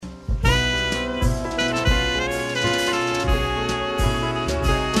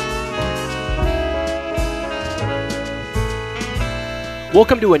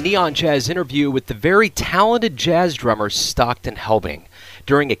Welcome to a Neon Jazz interview with the very talented jazz drummer Stockton Helbing.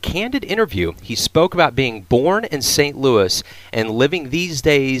 During a candid interview, he spoke about being born in St. Louis and living these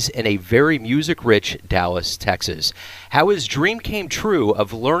days in a very music-rich Dallas, Texas. How his dream came true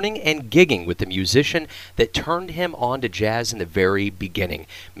of learning and gigging with the musician that turned him on to jazz in the very beginning,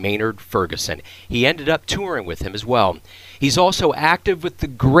 Maynard Ferguson. He ended up touring with him as well. He's also active with the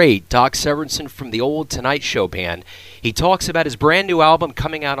great Doc Severinsen from the old Tonight Show band. He talks about his brand new album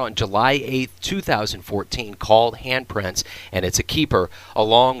coming out on July 8th, 2014, called Handprints, and it's a keeper,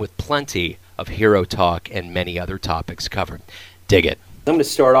 along with plenty of hero talk and many other topics covered. Dig it. I'm going to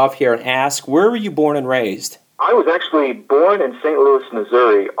start off here and ask, where were you born and raised? I was actually born in St. Louis,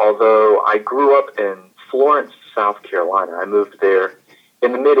 Missouri, although I grew up in Florence, South Carolina. I moved there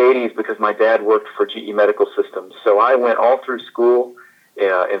in the mid-'80s because my dad worked for GE Medical Systems. So I went all through school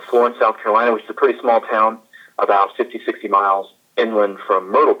in Florence, South Carolina, which is a pretty small town, about 50, 60 miles inland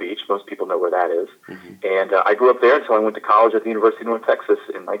from Myrtle Beach. Most people know where that is. Mm-hmm. And I grew up there until I went to college at the University of North Texas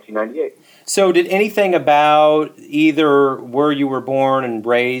in 1998. So did anything about either where you were born and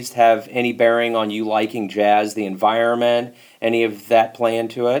raised have any bearing on you liking jazz, the environment, any of that play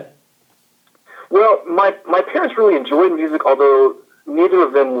into it? Well, my parents really enjoyed music, although neither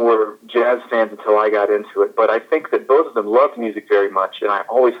of them were jazz fans until I got into it. But I think that both of them loved music very much, and I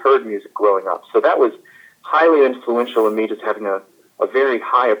always heard music growing up. So that was highly influential in me just having a very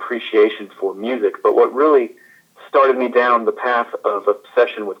high appreciation for music. But what really started me down the path of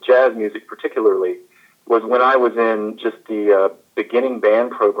obsession with jazz music particularly was when I was in just the beginning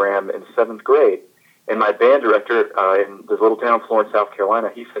band program in 7th grade. And my band director in this little town, Florence, South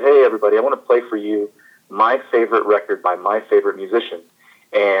Carolina, he said, "Hey, everybody, I want to play for you my favorite record by my favorite musician."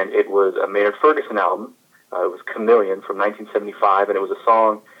 And it was a Maynard Ferguson album. It was Chameleon from 1975, and it was a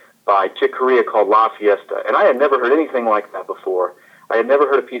song by Chick Corea called La Fiesta. And I had never heard anything like that before. I had never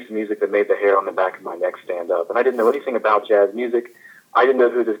heard a piece of music that made the hair on the back of my neck stand up. And I didn't know anything about jazz music. I didn't know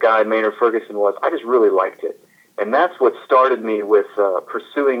who this guy, Maynard Ferguson, was. I just really liked it. And that's what started me with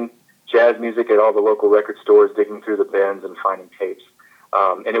pursuing jazz music at all the local record stores, digging through the bins and finding tapes.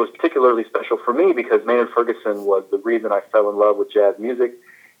 And it was particularly special for me because Maynard Ferguson was the reason I fell in love with jazz music.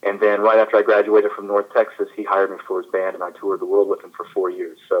 And then right after I graduated from North Texas, he hired me for his band, and I toured the world with him for 4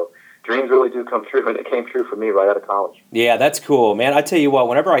 years. So dreams really do come true, and it came true for me right out of college. Yeah, that's cool, man. I tell you what,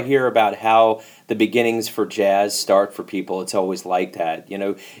 whenever I hear about how the beginnings for jazz start for people, it's always like that. You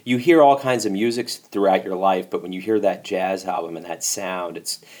know, you hear all kinds of music throughout your life, but when you hear that jazz album and that sound,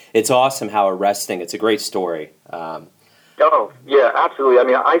 it's awesome how arresting. It's a great story. Oh, yeah, absolutely. I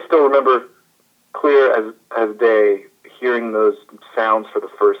mean, I still remember clear as day hearing those sounds for the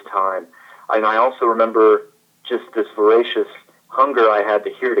first time. And I also remember just this voracious hunger I had to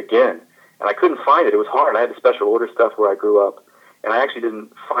hear it again. And I couldn't find it. It was hard. I had to special order stuff where I grew up. And I actually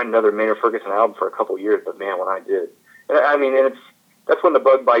didn't find another Maynard Ferguson album for a couple of years. But, man, when I did. And I mean, and that's when the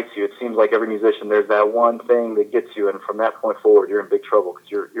bug bites you. It seems like every musician, there's that one thing that gets you. And from that point forward, you're in big trouble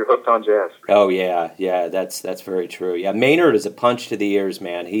because you're hooked on jazz. Oh, yeah, that's very true. Yeah, Maynard is a punch to the ears,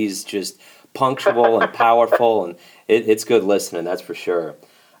 man. He's just punctual and powerful, and it's good listening, that's for sure.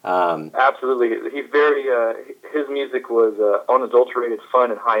 Absolutely. He's very, his music was unadulterated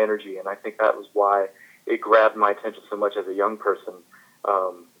fun and high energy, and I think that was why it grabbed my attention so much as a young person.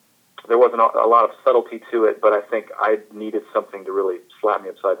 There wasn't a lot of subtlety to it, but I think I needed something to really slap me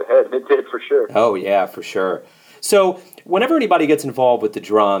upside the head, and it did for sure. Oh, yeah, for sure. So whenever anybody gets involved with the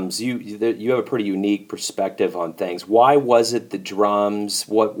drums, you have a pretty unique perspective on things. Why was it the drums?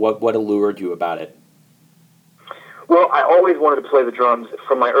 What allured you about it? Well, I always wanted to play the drums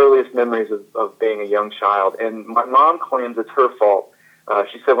from my earliest memories of being a young child. And my mom claims it's her fault.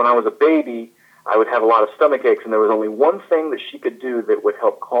 She said when I was a baby, I would have a lot of stomach aches, and there was only one thing that she could do that would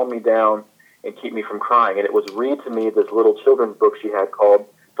help calm me down and keep me from crying. And it was read to me this little children's book she had called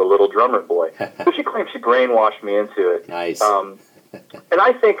The Little Drummer Boy. So she claims she brainwashed me into it. Nice. And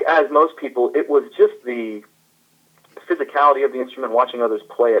I think, as most people, it was just the physicality of the instrument, watching others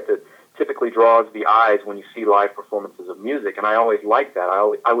play it, that typically draws the eyes when you see live performances of music. And I always liked that.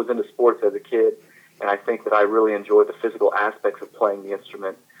 I was into sports as a kid, and I think that I really enjoyed the physical aspects of playing the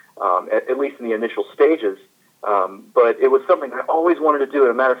instrument, at least in the initial stages. But it was something I always wanted to do.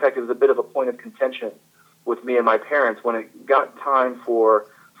 As a matter of fact, it was a bit of a point of contention with me and my parents when it got time for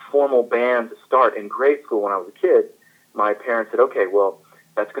formal band to start in grade school when I was a kid. My parents said, "Okay, well,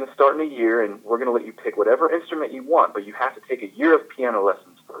 that's going to start in a year, and we're going to let you pick whatever instrument you want, but you have to take a year of piano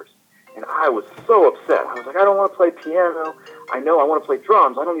lessons first." And I was so upset. I was like, "I don't want to play piano. I know I want to play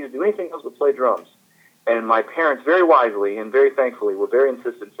drums. I don't need to do anything else but play drums." And my parents, very wisely and very thankfully, were very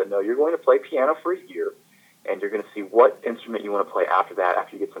insistent and said, "No, you're going to play piano for a year, and you're going to see what instrument you want to play after that,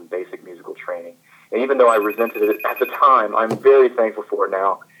 after you get some basic musical training. And even though I resented it at the time, I'm very thankful for it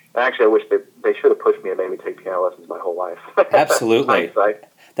now. And actually, I wish they should have pushed me and made me take piano lessons my whole life. Absolutely.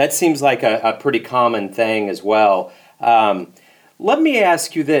 That seems like a pretty common thing as well. Let me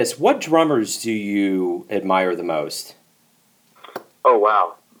ask you this. What drummers do you admire the most? Oh,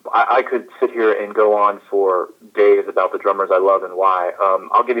 wow. I could sit here and go on for days about the drummers I love and why.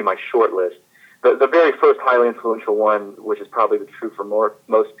 I'll give you my short list. The very first highly influential one, which is probably the true for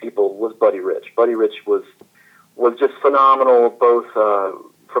most people, was Buddy Rich. Buddy Rich was just phenomenal, both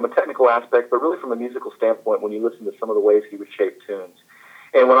from a technical aspect, but really from a musical standpoint when you listen to some of the ways he would shape tunes.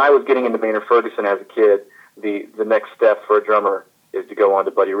 And when I was getting into Maynard Ferguson as a kid, the next step for a drummer is to go on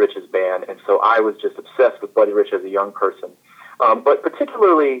to Buddy Rich's band. And so I was just obsessed with Buddy Rich as a young person. But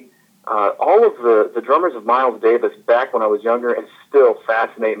particularly, all of the drummers of Miles Davis back when I was younger and still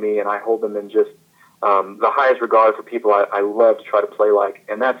fascinate me, and I hold them in just the highest regard for people I love to try to play like.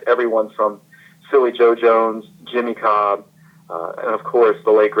 And that's everyone from Philly Joe Jones, Jimmy Cobb, and of course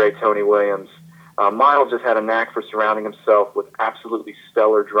the late great Tony Williams. Miles just had a knack for surrounding himself with absolutely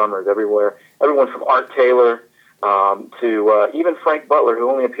stellar drummers everywhere. Everyone from Art Taylor to even Frank Butler, who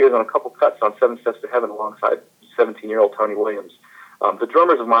only appears on a couple cuts on Seven Steps to Heaven alongside 17-year-old Tony Williams. The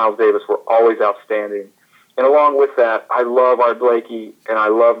drummers of Miles Davis were always outstanding. And along with that, I love Art Blakey and I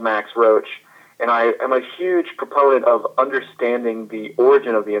love Max Roach. And I am a huge proponent of understanding the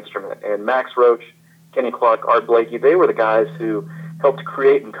origin of the instrument. And Max Roach, Kenny Clark, Art Blakey, they were the guys who helped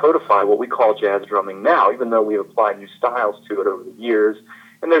create and codify what we call jazz drumming now, even though we've applied new styles to it over the years.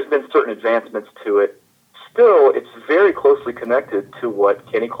 And there's been certain advancements to it. Still, it's very closely connected to what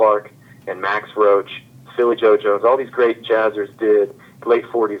Kenny Clark and Max Roach, Philly Joe Jones, all these great jazzers did late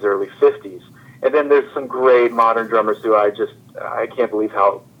 40s, early 50s. And then there's some great modern drummers who I can't believe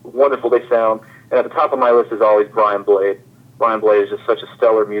how wonderful they sound. And at the top of my list is always Brian Blade. Brian Blade is just such a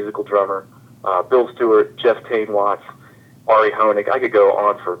stellar musical drummer. Bill Stewart, Jeff Tain Watts, Ari Honig. I could go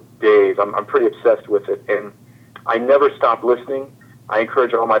on for days. I'm pretty obsessed with it. And I never stop listening. I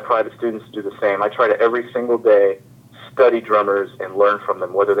encourage all my private students to do the same. I try to every single day study drummers and learn from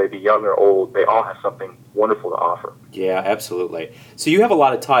them, whether they be young or old. They all have something wonderful to offer. Yeah, absolutely. So you have a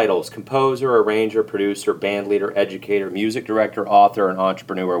lot of titles: composer, arranger, producer, band leader, educator, music director, author, and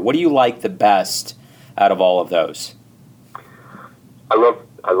entrepreneur. What do you like the best out of all of those? I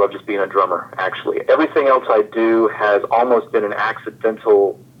love just being a drummer, actually. Everything else I do has almost been an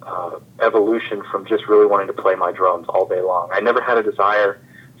accidental evolution from just really wanting to play my drums all day long. I never had a desire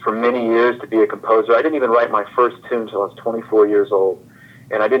for many years to be a composer. I didn't even write my first tune until I was 24 years old,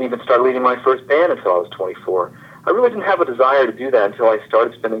 and I didn't even start leading my first band until I was 24. I really didn't have a desire to do that until I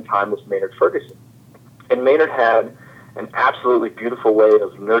started spending time with Maynard Ferguson. And Maynard had an absolutely beautiful way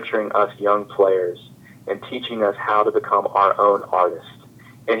of nurturing us young players and teaching us how to become our own artists.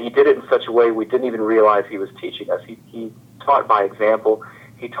 And he did it in such a way we didn't even realize he was teaching us. He taught by example.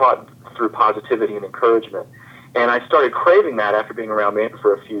 He taught through positivity and encouragement. And I started craving that after being around Maynard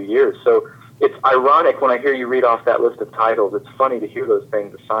for a few years. So it's ironic when I hear you read off that list of titles. It's funny to hear those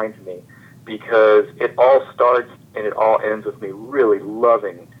things assigned to me because it all starts and it all ends with me really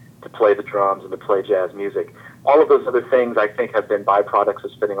loving to play the drums and to play jazz music. All of those other things I think have been byproducts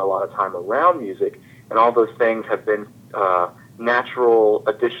of spending a lot of time around music, and all those things have been natural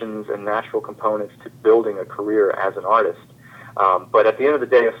additions and natural components to building a career as an artist. But at the end of the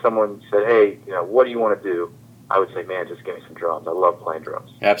day, if someone said, hey, what do you want to do? I would say, man, just give me some drums. I love playing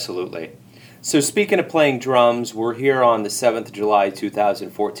drums. Absolutely. So speaking of playing drums, we're here on the 7th of July,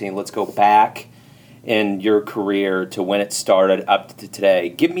 2014. Let's go back in your career to when it started up to today.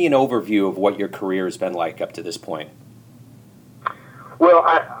 Give me an overview of what your career has been like up to this point. Well,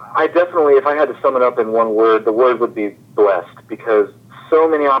 I definitely, if I had to sum it up in one word, the word would be blessed, because so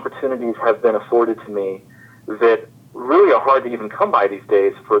many opportunities have been afforded to me that really are hard to even come by these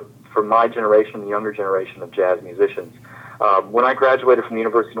days for my generation, the younger generation of jazz musicians. When I graduated from the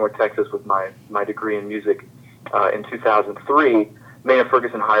University of North Texas with my degree in music in 2003, Maynard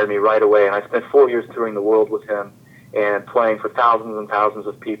Ferguson hired me right away, and I spent 4 years touring the world with him and playing for thousands and thousands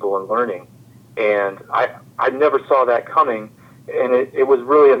of people and learning. And I never saw that coming, and it was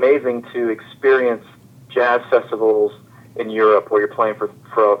really amazing to experience jazz festivals in Europe where you're playing for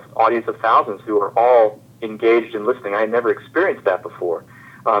an audience of thousands who are all engaged in listening. I had never experienced that before.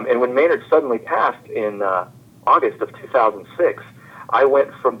 And when Maynard suddenly passed in August of 2006, I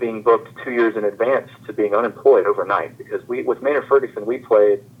went from being booked 2 years in advance to being unemployed overnight, because with Maynard Ferguson, we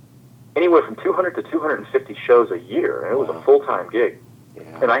played anywhere from 200 to 250 shows a year, and it was a full-time gig. Yeah.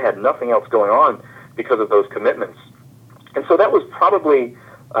 And I had nothing else going on because of those commitments. And so that was probably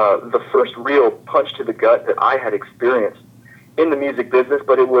the first real punch to the gut that I had experienced in the music business,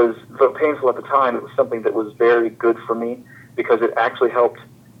 but it was, though painful at the time, it was something that was very good for me because it actually helped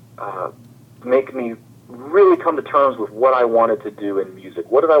make me really come to terms with what I wanted to do in music.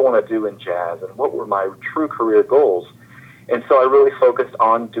 What did I want to do in jazz, and what were my true career goals? And so I really focused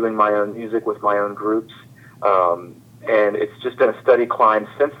on doing my own music with my own groups, and it's just been a steady climb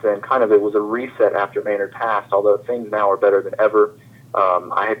since then. Kind of, it was a reset after Maynard passed, although things now are better than ever.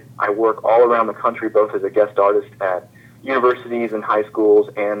 I work all around the country, both as a guest artist at universities and high schools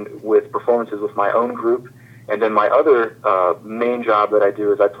and with performances with my own group. And then my other main job that I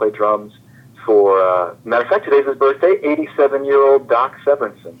do is I play drums for, matter of fact, today's his birthday, 87-year-old Doc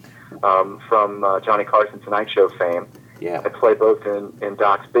Severinsen from Johnny Carson's Tonight Show fame. Yeah. I play both in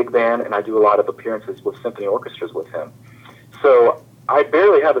Doc's big band, and I do a lot of appearances with symphony orchestras with him. So I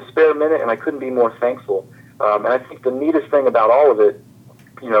barely have a spare minute, and I couldn't be more thankful. And I think the neatest thing about all of it,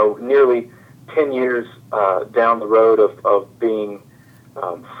 you know, nearly 10 years down the road of being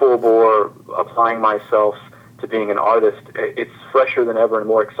full bore, applying myself to being an artist, it's fresher than ever and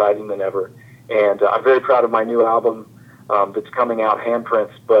more exciting than ever. And I'm very proud of my new album that's coming out,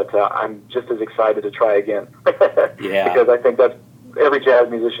 Handprints, but I'm just as excited to try again. Yeah. Because I think that's every jazz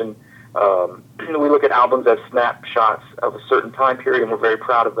musician, we look at albums as snapshots of a certain time period, and we're very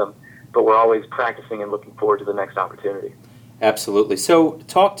proud of them, but we're always practicing and looking forward to the next opportunity. Absolutely. So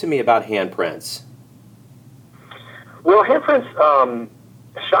talk to me about Handprints. Well, Handprints,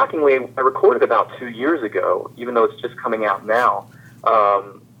 shockingly, I recorded about 2 years ago, even though it's just coming out now.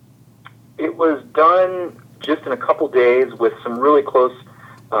 It was done just in a couple days with some really close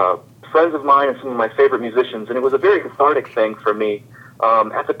friends of mine and some of my favorite musicians, and it was a very cathartic thing for me.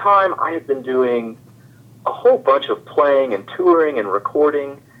 At the time, I had been doing a whole bunch of playing and touring and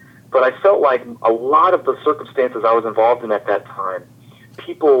recording, but I felt like a lot of the circumstances I was involved in at that time,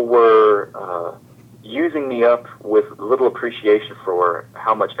 people were using me up with little appreciation for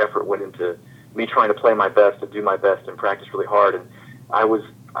how much effort went into me trying to play my best and do my best and practice really hard. And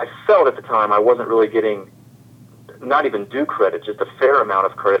I felt at the time I wasn't really getting not even due credit, just a fair amount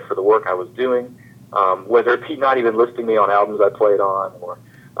of credit for the work I was doing, whether it be not even listing me on albums I played on or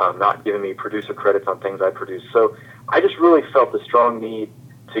not giving me producer credits on things I produced. So I just really felt the strong need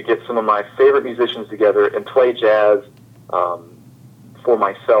to get some of my favorite musicians together and play jazz for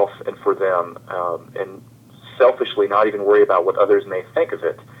myself and for them, and selfishly not even worry about what others may think of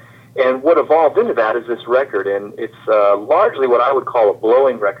it. And what evolved into that is this record, and it's largely what I would call a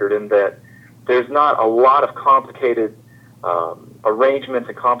blowing record in that there's not a lot of complicated arrangements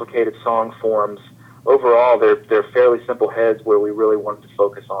and complicated song forms. Overall, they're fairly simple heads where we really wanted to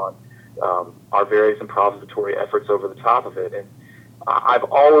focus on our various improvisatory efforts over the top of it. And I've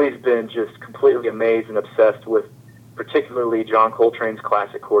always been just completely amazed and obsessed with particularly John Coltrane's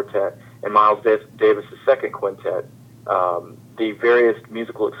classic quartet and Miles Davis's second quintet, the various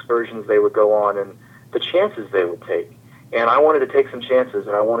musical excursions they would go on and the chances they would take. And I wanted to take some chances,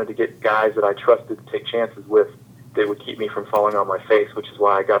 and I wanted to get guys that I trusted to take chances with that would keep me from falling on my face, which is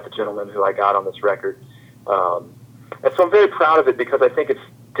why I got the gentleman who I got on this record. And so I'm very proud of it because I think it's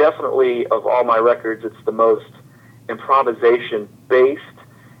definitely, of all my records, it's the most improvisation-based,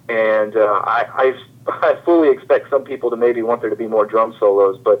 and I fully expect some people to maybe want there to be more drum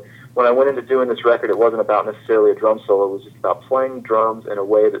solos, but when I went into doing this record, it wasn't about necessarily a drum solo. It was just about playing drums in a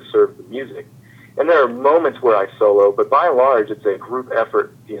way that served the music. And there are moments where I solo, but by and large, it's a group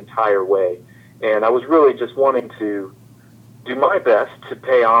effort the entire way. And I was really just wanting to do my best to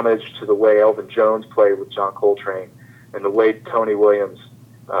pay homage to the way Elvin Jones played with John Coltrane and the way Tony Williams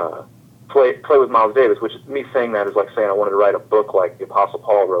play with Miles Davis, which me saying that is like saying I wanted to write a book like the Apostle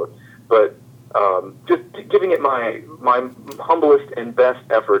Paul wrote. But just giving it my humblest and best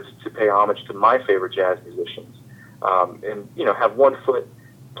efforts to pay homage to my favorite jazz musicians, and have one foot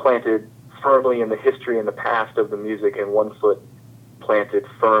planted firmly in the history and the past of the music, and one foot planted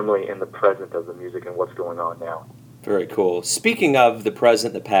firmly in the present of the music and what's going on now. Very cool. Speaking of the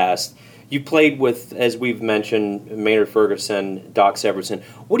present, the past, you played with, as we've mentioned, Maynard Ferguson, Doc Severinsen.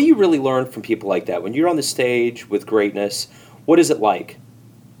 What do you really learn from people like that? When you're on the stage with greatness, what is it like?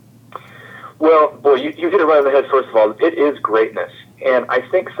 Well, boy, you hit it right on the head, first of all. It is greatness. And I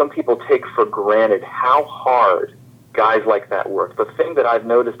think some people take for granted how hard guys like that work. The thing that I've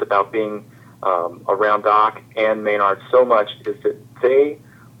noticed about being around Doc and Maynard so much is that they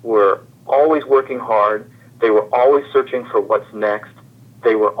were always working hard. They were always searching for what's next.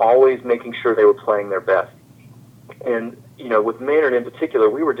 They were always making sure they were playing their best. And, with Maynard in particular,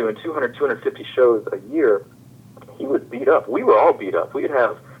 we were doing 200, 250 shows a year. He was beat up. We were all beat up. We'd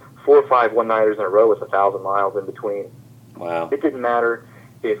have 4 or 5 one-nighters in a row with 1,000 miles in between. Wow. It didn't matter.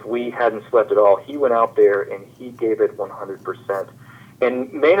 if we hadn't slept at all, he went out there and he gave it 100%.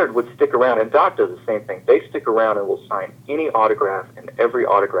 And Maynard would stick around, and Doc does the same thing. They stick around and will sign any autograph and every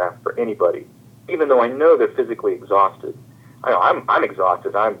autograph for anybody, even though I know they're physically exhausted. I'm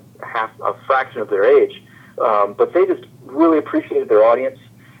exhausted. I'm a fraction of their age, but they just really appreciated their audience.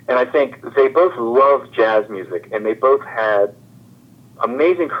 And I think they both loved jazz music, and they both had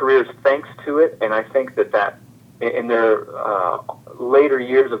amazing careers thanks to it. And I think that in their later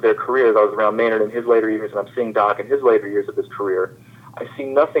years of their careers, I was around Maynard in his later years, and I'm seeing Doc in his later years of his career, I see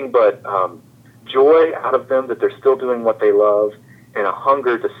nothing but joy out of them, that they're still doing what they love, and a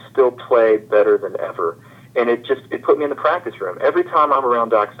hunger to still play better than ever. And it put me in the practice room. Every time I'm around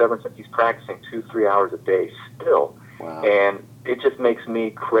Doc Severinsen, he's practicing 2-3 hours a day still. Wow. And it just makes me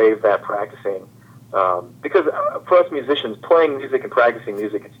crave that practicing. Because for us musicians, playing music and practicing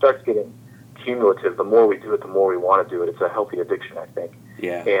music, it starts getting cumulative. The more we do it, the more we want to do it. It's a healthy addiction, I think.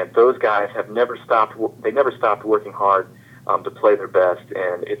 Yeah. And those guys have never stopped. They never stopped working hard to play their best.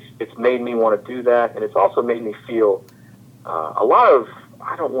 And it's made me want to do that. And it's also made me feel a lot of,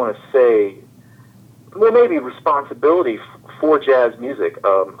 I don't want to say, well, maybe responsibility for jazz music.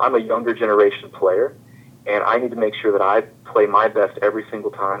 I'm a younger generation player, and I need to make sure that I play my best every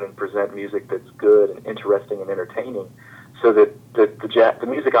single time and present music that's good and interesting and entertaining, so that the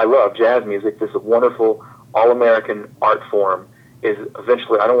music I love, jazz music, this wonderful all-American art form, is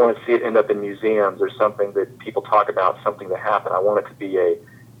eventually, I don't want to see it end up in museums or something that people talk about, something that happened. I want it to be a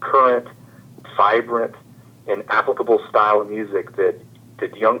current, vibrant, and applicable style of music that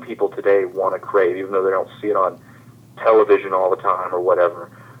young people today want to crave, even though they don't see it on television all the time or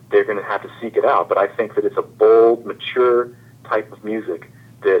whatever. They're going to have to seek it out. But I think that it's a bold, mature type of music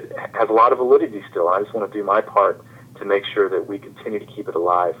that has a lot of validity still. And I just want to do my part to make sure that we continue to keep it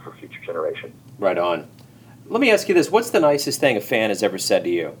alive for future generations. Right on. Let me ask you this. What's the nicest thing a fan has ever said to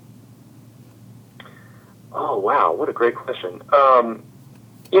you? Oh, wow. What a great question.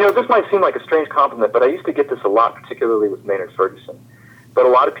 This might seem like a strange compliment, but I used to get this a lot, particularly with Maynard Ferguson. But a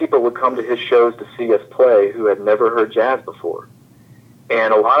lot of people would come to his shows to see us play who had never heard jazz before.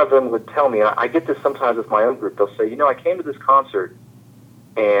 And a lot of them would tell me, and I get this sometimes with my own group, they'll say, I came to this concert,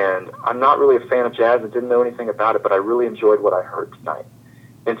 and I'm not really a fan of jazz and didn't know anything about it, but I really enjoyed what I heard tonight.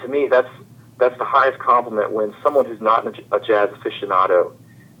 And to me, that's the highest compliment, when someone who's not a jazz aficionado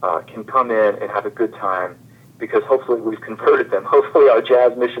can come in and have a good time, because hopefully we've converted them. Hopefully our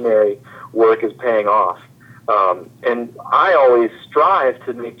jazz missionary work is paying off. And I always strive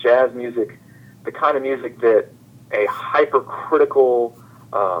to make jazz music the kind of music that a hypercritical,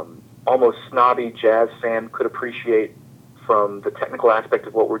 almost snobby jazz fan could appreciate, from the technical aspect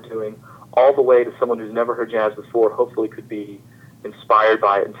of what we're doing, all the way to someone who's never heard jazz before, hopefully could be inspired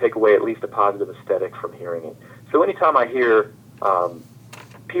by it and take away at least a positive aesthetic from hearing it. So anytime I hear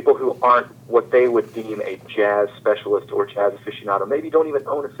people who aren't what they would deem a jazz specialist or jazz aficionado, maybe don't even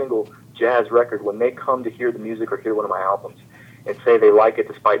own a single jazz record, when they come to hear the music or hear one of my albums and say they like it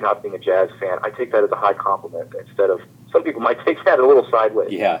despite not being a jazz fan, I take that as a high compliment, instead of, some people might take that a little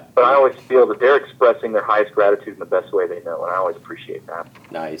sideways. Yeah. But I always feel that they're expressing their highest gratitude in the best way they know, and I always appreciate that.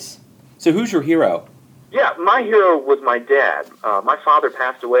 Nice. So who's your hero? Yeah, my hero was my dad. My father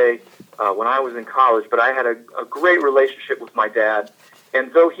passed away when I was in college, but I had a great relationship with my dad.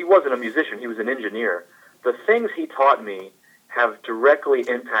 And though he wasn't a musician, he was an engineer, the things he taught me have directly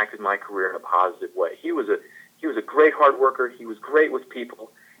impacted my career in a positive way. He was a great hard worker. He was great with people.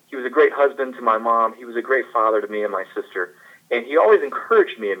 He was a great husband to my mom. He was a great father to me and my sister. And he always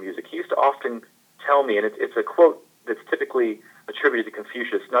encouraged me in music. He used to often tell me, and it's a quote that's typically attributed to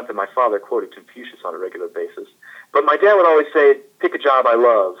Confucius, not that my father quoted Confucius on a regular basis, but my dad would always say, pick a job I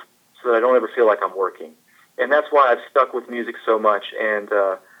love so that I don't ever feel like I'm working. And that's why I've stuck with music so much. And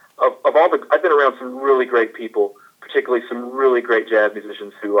I've been around some really great people, particularly some really great jazz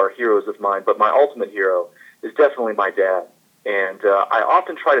musicians who are heroes of mine. But my ultimate hero is definitely my dad. And I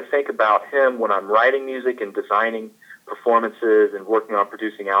often try to think about him when I'm writing music and designing performances and working on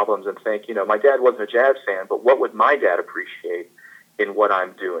producing albums, and think, my dad wasn't a jazz fan, but what would my dad appreciate in what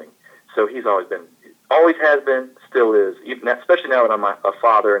I'm doing? So he's always has been, still is, even especially now that I'm a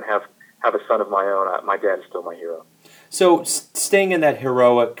father and have a son of my own. My dad is still my hero. So staying in that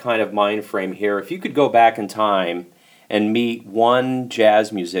heroic kind of mind frame here, if you could go back in time and meet one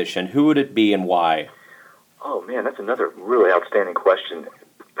jazz musician, who would it be and why? Oh, man, that's another really outstanding question.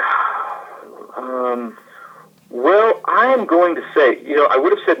 Well, I am going to say, I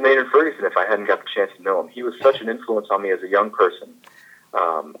would have said Maynard Ferguson if I hadn't got the chance to know him. He was such an influence on me as a young person.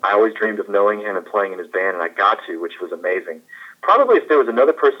 I always dreamed of knowing him and playing in his band, and I got to, which was amazing. Probably if there was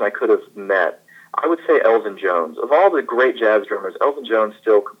another person I could have met, I would say Elvin Jones. Of all the great jazz drummers, Elvin Jones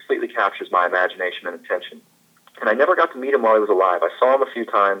still completely captures my imagination and attention. And I never got to meet him while he was alive. I saw him a few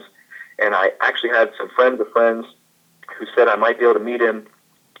times, and I actually had some friends of friends who said I might be able to meet him,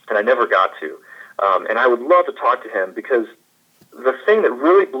 and I never got to. And I would love to talk to him, because the thing that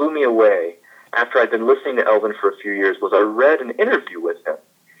really blew me away after I'd been listening to Elvin for a few years was I read an interview with him,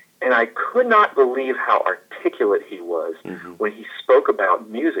 and I could not believe how articulate he was when he spoke about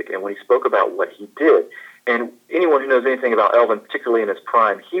music and when he spoke about what he did. And anyone who knows anything about Elvin, particularly in his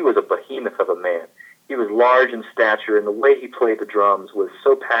prime, he was a behemoth of a man. He was large in stature, and the way he played the drums was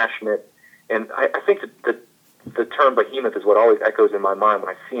so passionate. And I think that the term behemoth is what always echoes in my mind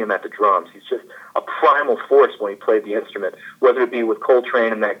when I see him at the drums. He's just a primal force when he played the instrument, whether it be with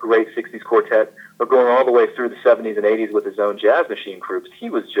Coltrane and that great 60s quartet, or going all the way through the 70s and 80s with his own jazz machine groups.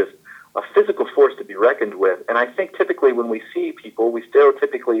 He was just a physical force to be reckoned with. And I think typically when we see people, we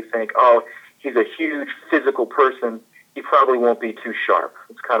stereotypically think, oh, he's a huge physical person, he probably won't be too sharp.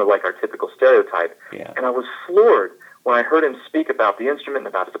 It's kind of like our typical stereotype. Yeah. And I was floored when I heard him speak about the instrument and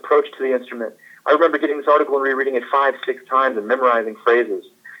about his approach to the instrument. I remember getting this article and rereading it 5-6 times and memorizing phrases.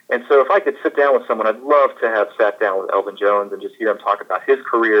 And so if I could sit down with someone, I'd love to have sat down with Elvin Jones and just hear him talk about his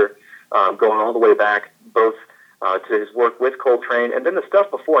career, going all the way back, both to his work with Coltrane, and then the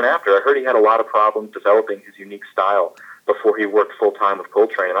stuff before and after. I heard he had a lot of problems developing his unique style before he worked full-time with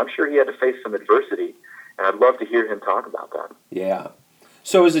Coltrane, and I'm sure he had to face some adversity, and I'd love to hear him talk about that. Yeah.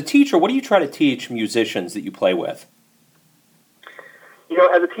 So as a teacher, what do you try to teach musicians that you play with? You know,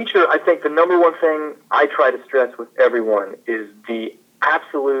 as a teacher, I think the number one thing I try to stress with everyone is the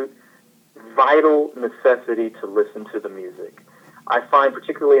absolute vital necessity to listen to the music. I find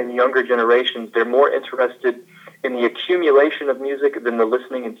particularly in younger generations, they're more interested in the accumulation of music than the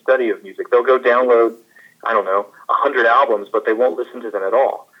listening and study of music. They'll go download, 100 albums, but they won't listen to them at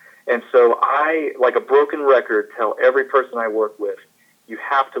all. And so I, like a broken record, tell every person I work with, you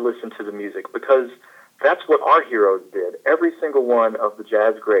have to listen to the music, because that's what our heroes did. Every single one of the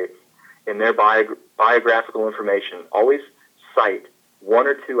jazz greats in their biographical information always cite 1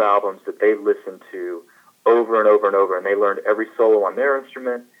 or 2 albums that they listened to over and over and over, and they learned every solo on their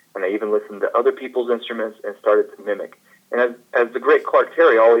instrument, and they even listened to other people's instruments and started to mimic. And as the great Clark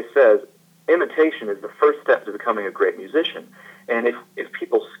Terry always says, imitation is the first step to becoming a great musician. And if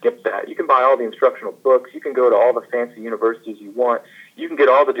people skip that, you can buy all the instructional books, you can go to all the fancy universities you want, you can get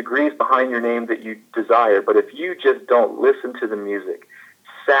all the degrees behind your name that you desire, but if you just don't listen to the music,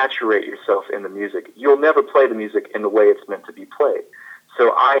 saturate yourself in the music, you'll never play the music in the way it's meant to be played.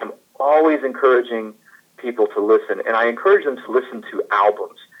 So I am always encouraging people to listen, and I encourage them to listen to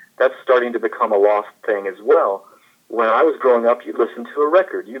albums. That's starting to become a lost thing as well. When I was growing up, you'd listen to a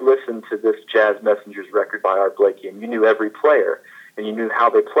record. You listened to this Jazz Messengers record by Art Blakey, and you knew every player, and you knew how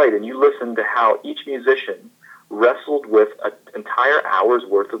they played, and you listened to how each musician wrestled with an entire hour's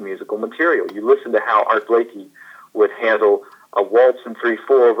worth of musical material. You listened to how Art Blakey would handle a waltz in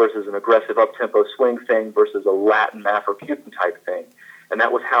 3/4 versus an aggressive up-tempo swing thing versus a Latin Afro-Cuban type thing. And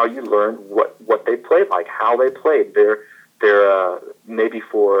that was how you learned what they played like, how they played. Their maybe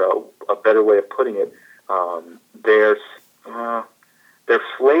for a better way of putting it, their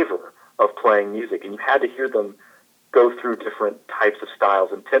flavor of playing music. And you had to hear them go through different types of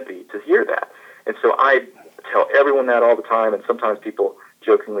styles and tempi to hear that. And so I tell everyone that all the time, and sometimes people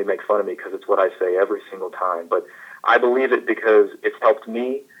jokingly make fun of me because it's what I say every single time. But I believe it because it's helped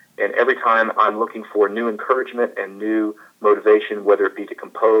me, and every time I'm looking for new encouragement and new motivation, whether it be to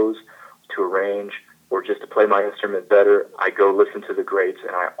compose, to arrange, or just to play my instrument better, I go listen to the greats,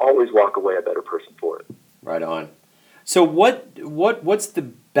 and I always walk away a better person for it. Right on. So what's the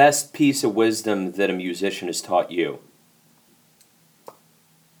best piece of wisdom that a musician has taught you?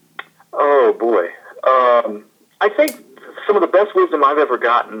 Oh, boy. I think some of the best wisdom I've ever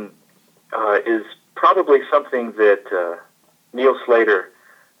gotten is probably something that Neil Slater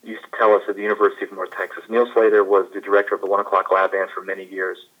used to tell us at the University of North Texas. Neil Slater was the director of the 1 O'Clock Lab Band for many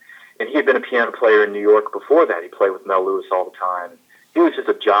years, and he had been a piano player in New York before that. He played with Mel Lewis all the time. He was just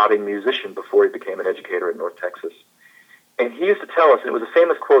a jobbing musician before he became an educator at North Texas. And he used to tell us, and it was a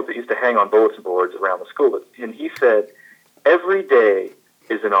famous quote that used to hang on bulletin boards around the school, and he said, "Every day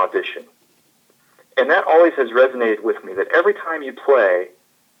is an audition." And that always has resonated with me, that every time you play,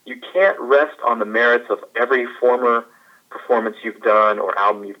 you can't rest on the merits of every former performance you've done or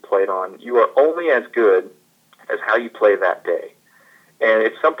album you've played on. You are only as good as how you play that day. And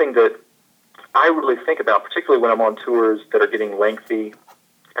it's something that I really think about, particularly when I'm on tours that are getting lengthy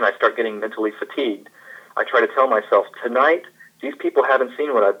and I start getting mentally fatigued. I try to tell myself, tonight, these people haven't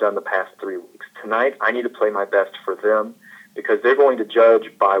seen what I've done the past 3 weeks. Tonight, I need to play my best for them, because they're going to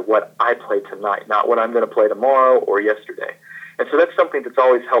judge by what I play tonight, not what I'm going to play tomorrow or yesterday. And so that's something that's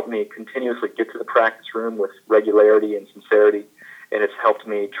always helped me continuously get to the practice room with regularity and sincerity, and it's helped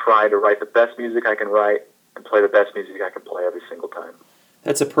me try to write the best music I can write and play the best music I can play every single time.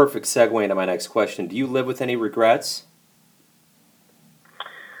 That's a perfect segue into my next question. Do you live with any regrets?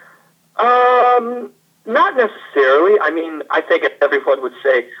 Not necessarily. I mean, I think everyone would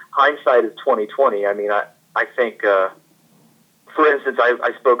say hindsight is 20/20. I mean, I think, for instance,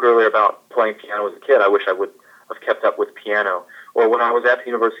 I spoke earlier about playing piano as a kid. I wish I would have kept up with piano. Or when I was at the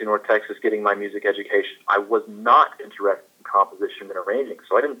University of North Texas getting my music education, I was not interested in composition and arranging,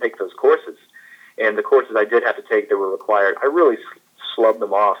 so I didn't take those courses. And the courses I did have to take that were required, I really slubbed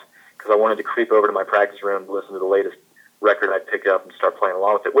them off because I wanted to creep over to my practice room and listen to the latest record I'd pick up and start playing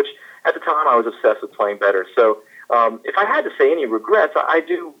along with it, which at the time I was obsessed with playing better. So if I had to say any regrets, I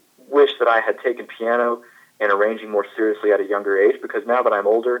do wish that I had taken piano and arranging more seriously at a younger age, because now that I'm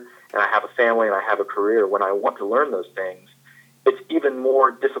older and I have a family and I have a career, when I want to learn those things, it's even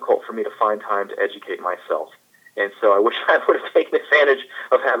more difficult for me to find time to educate myself. And so I wish I would have taken advantage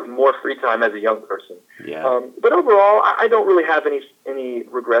of having more free time as a young person. Yeah. But overall, I don't really have any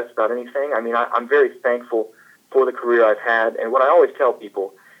regrets about anything. I mean, I'm very thankful for the career I've had. And what I always tell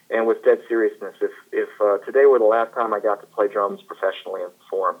people, and with dead seriousness, if today were the last time I got to play drums professionally and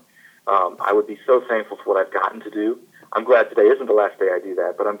perform, I would be so thankful for what I've gotten to do. I'm glad today isn't the last day I do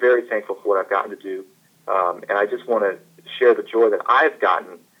that, but I'm very thankful for what I've gotten to do. And I just want to share the joy that I've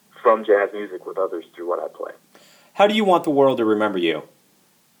gotten from jazz music with others through what I play. How do you want the world to remember you?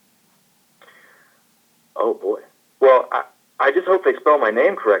 Oh, boy. Well, I just hope they spell my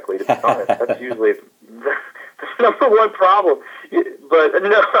name correctly, to be honest. That's usually the number one problem. But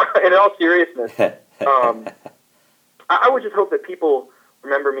no, in all seriousness, I would just hope that people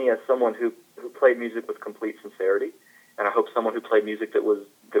remember me as someone who played music with complete sincerity, and I hope someone who played music that was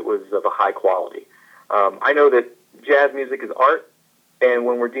of a high quality. I know that jazz music is art, and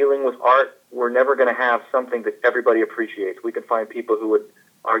when we're dealing with art, we're never going to have something that everybody appreciates. We can find people who would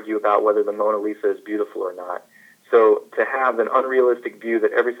argue about whether the Mona Lisa is beautiful or not. So to have an unrealistic view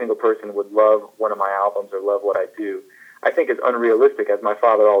that every single person would love one of my albums or love what I do, I think is unrealistic. As my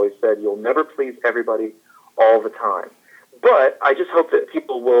father always said, you'll never please everybody all the time. But I just hope that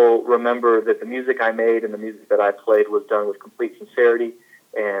people will remember that the music I made and the music that I played was done with complete sincerity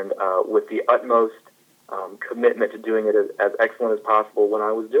and with the utmost commitment to doing it as excellent as possible when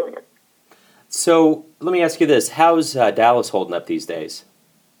I was doing it. So let me ask you this. How's Dallas holding up these days?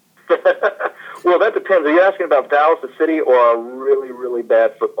 Well, that depends. Are you asking about Dallas, the city, or a really, really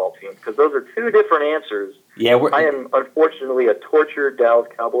bad football team? Because those are two different answers. Yeah, I am, unfortunately, a tortured Dallas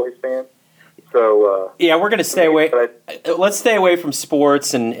Cowboys fan. So yeah, we're going to stay away. Let's stay away from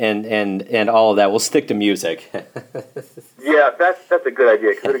sports and all of that. We'll stick to music. Yeah, that's a good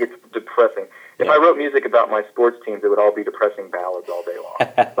idea because it gets depressing. If I wrote music about my sports teams, it would all be depressing ballads all day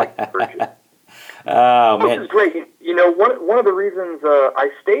long. Like Virgin. Oh, man. Which is great. You know, one of the reasons I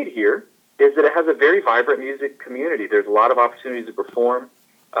stayed here is that it has a very vibrant music community. There's a lot of opportunities to perform.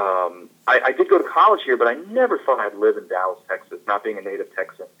 I did go to college here, but I never thought I'd live in Dallas, Texas, not being a native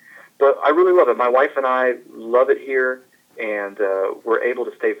Texan. But I really love it. My wife and I love it here, and we're able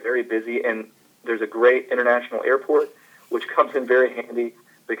to stay very busy. And there's a great international airport, which comes in very handy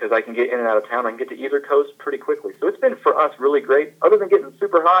because I can get in and out of town. I can get to either coast pretty quickly. So it's been, for us, really great. Other than getting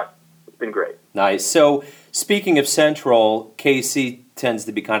super hot, it's been great. Nice. So speaking of Central, KC tends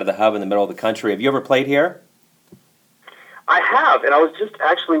to be kind of the hub in the middle of the country. Have you ever played here? I have, and I was just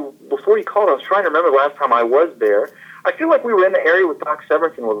actually, before you called, I was trying to remember the last time I was there. I feel like we were in the area with Doc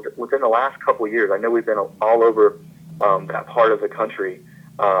Severinsen within the last couple of years. I know we've been all over that part of the country.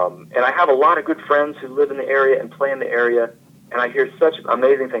 And I have a lot of good friends who live in the area and play in the area, and I hear such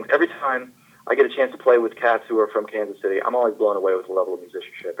amazing things. Every time I get a chance to play with cats who are from Kansas City, I'm always blown away with the level of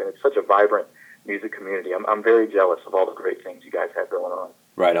musicianship, and it's such a vibrant music community. I'm very jealous of all the great things you guys have going on.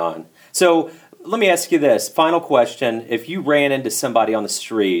 Right on. So let me ask you this. Final question. If you ran into somebody on the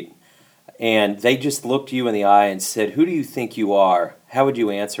street and they just looked you in the eye and said, "Who do you think you are?" how would you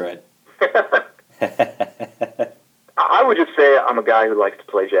answer it? I would just say I'm a guy who likes to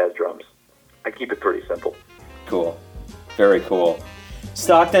play jazz drums. I keep it pretty simple. Cool. Very cool.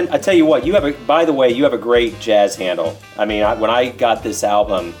 Stockton, I tell you what, by the way, you have a great jazz handle. I mean, when I got this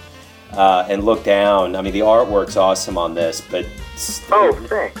album and looked down, I mean, the artwork's awesome on this, but oh,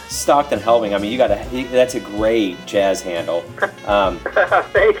 thanks. Stockton Helbing, I mean, that's a great jazz handle.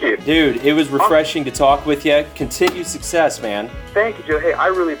 Thank you. Dude, it was refreshing to talk with you. Continued success, man. Thank you, Joe. Hey, I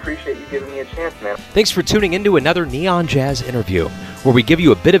really appreciate you giving me a chance, man. Thanks for tuning into another Neon Jazz interview. where we give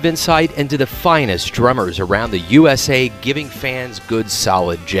you a bit of insight into the finest drummers around the USA, giving fans good,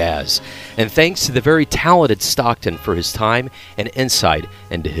 solid jazz. And thanks to the very talented Stockton for his time and insight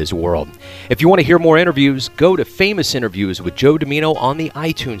into his world. If you want to hear more interviews, go to Famous Interviews with Joe Dimino on the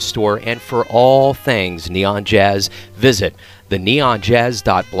iTunes Store. And for all things Neon Jazz, visit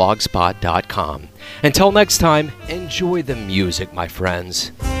theneonjazz.blogspot.com. Until next time, enjoy the music, my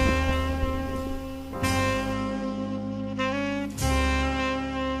friends.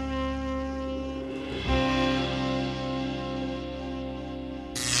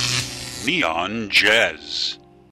 Neon Jazz.